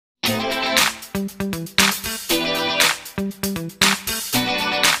Guys,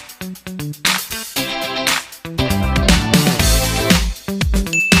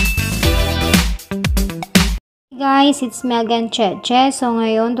 it's me again, Cheche. So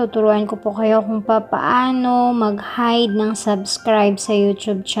ngayon, tuturuan ko po kayo kung paano mag-hide ng subscribe sa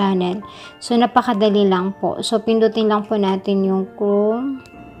YouTube channel. So napakadali lang po. So pindutin lang po natin yung Chrome.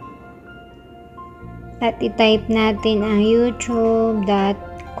 At i-type natin ang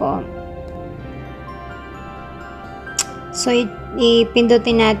youtube.com. So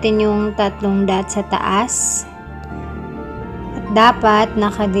ipindutin natin yung tatlong dot sa taas. At dapat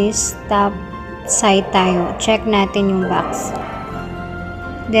naka-desktop site tayo. Check natin yung box.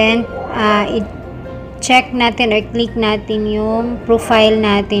 Then, i-check natin or click natin yung profile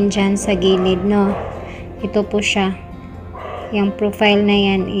natin dyan sa gilid, no? Ito po siya. Yung profile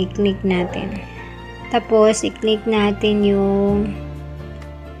na yan, i-click natin. Tapos, i-click natin yung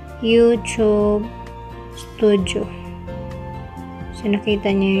YouTube Studio. So, nakita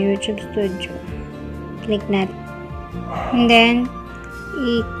niyo yung YouTube Studio. Click natin. And then,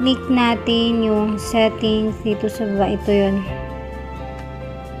 i-click natin yung settings dito sa baba. Ito yun.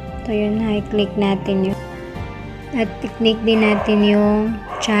 Ito yun. I-click natin yun. At i-click din natin yung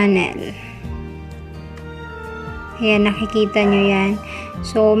channel. Ayan, nakikita nyo yan.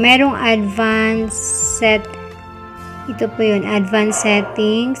 So, merong advanced set. Ito po yun. Advanced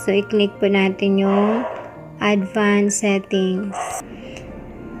settings. So, i-click po natin yung advanced settings.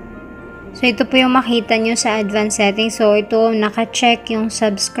 So, ito po yung makita nyo sa advanced settings. So, ito, naka-check yung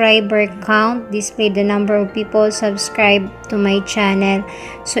subscriber count. Display the number of people subscribe to my channel.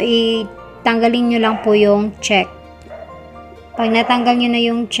 So, tanggalin nyo lang po yung check. Pag natanggal nyo na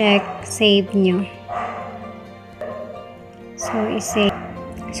yung check, save nyo. So, i-save.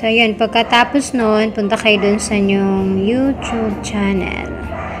 So, yun. Pagkatapos nun, punta kayo dun sa inyong YouTube channel.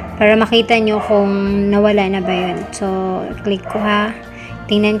 Para makita nyo kung nawala na ba yun. So, click ko ha.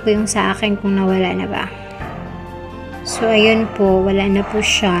 Tingnan ko yung sa akin kung nawala na ba. So, ayun po. Wala na po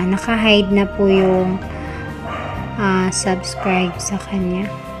siya. Naka-hide na po yung subscribe sa kanya.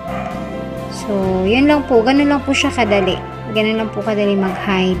 So, yun lang po. Ganun lang po siya kadali. Ganun lang po kadali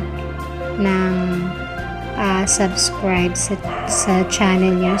mag-hide ng subscribe sa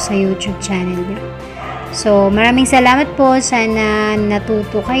channel niyo, sa YouTube channel niyo. So, maraming salamat po. Sana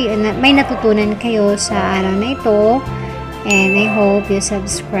may natutunan kayo sa araw na ito. And I hope you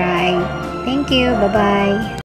subscribe. Thank you. Bye-bye.